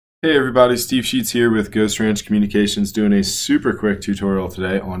Hey everybody, Steve Sheets here with Ghost Ranch Communications doing a super quick tutorial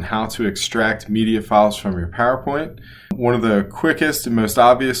today on how to extract media files from your PowerPoint. One of the quickest and most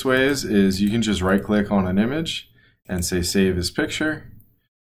obvious ways is you can just right click on an image and say save as picture.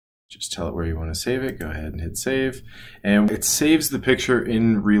 Just tell it where you want to save it, go ahead and hit save. And it saves the picture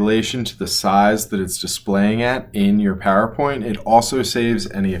in relation to the size that it's displaying at in your PowerPoint. It also saves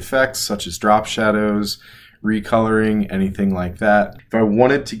any effects such as drop shadows, recoloring, anything like that. If I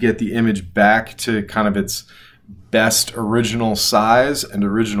wanted to get the image back to kind of its best original size and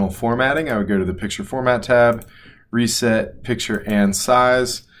original formatting, I would go to the Picture Format tab, reset picture and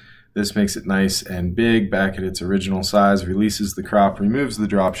size. This makes it nice and big, back at its original size, releases the crop, removes the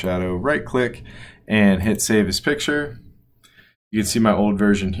drop shadow, right click and hit save as picture. You can see my old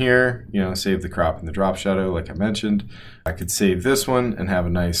version here, save the crop and the drop shadow like I mentioned. I could save this one and have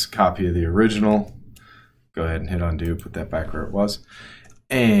a nice copy of the original. Go ahead and hit undo, put that back where it was.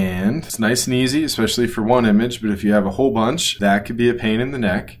 And it's nice and easy, especially for one image, but if you have a whole bunch, that could be a pain in the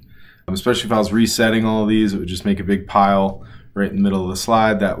neck. Especially if I was resetting all of these, it would just make a big pile right in the middle of the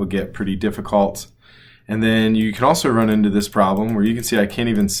slide. That would get pretty difficult. And then you can also run into this problem where you can see I can't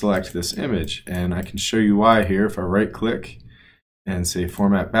even select this image. And I can show you why here. If I right click and say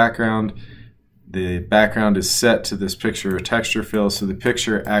format background, the background is set to this picture or texture fill, so the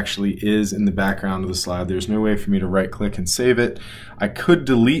picture actually is in the background of the slide. There's no way for me to right click and save it. I could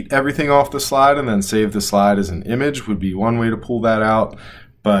delete everything off the slide and then save the slide as an image, would be one way to pull that out,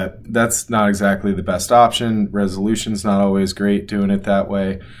 but that's not exactly the best option. Resolution's not always great doing it that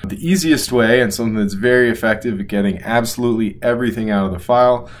way. The easiest way, and something that's very effective at getting absolutely everything out of the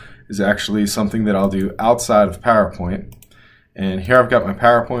file, is actually something that I'll do outside of PowerPoint. And here I've got my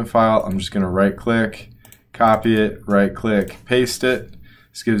PowerPoint file. I'm just going to right click, copy it, right click, paste it.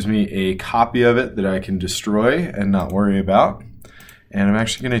 This gives me a copy of it that I can destroy and not worry about. And I'm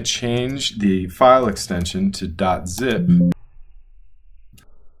actually going to change the file extension to .zip.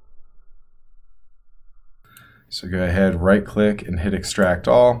 So go ahead, right click and hit extract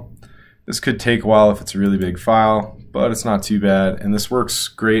all. This could take a while if it's a really big file, but it's not too bad. And this works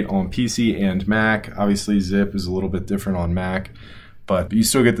great on PC and Mac. Obviously zip is a little bit different on Mac, but you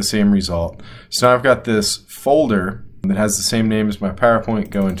still get the same result. So now I've got this folder that has the same name as my PowerPoint.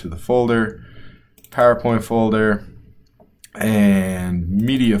 Go into the folder, PowerPoint folder, and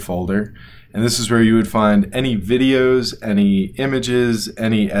media folder. And this is where you would find any videos, any images,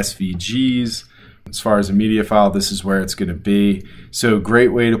 any SVGs. As far as a media file, this is where it's going to be. So great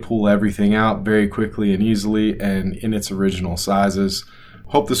way to pull everything out very quickly and easily and in its original sizes.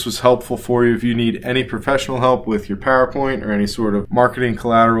 Hope this was helpful for you. If you need any professional help with your PowerPoint or any sort of marketing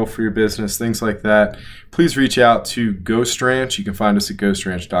collateral for your business, things like that, please reach out to Ghost Ranch. You can find us at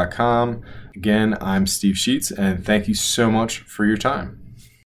ghostranch.com. Again, I'm Steve Sheets, and thank you so much for your time.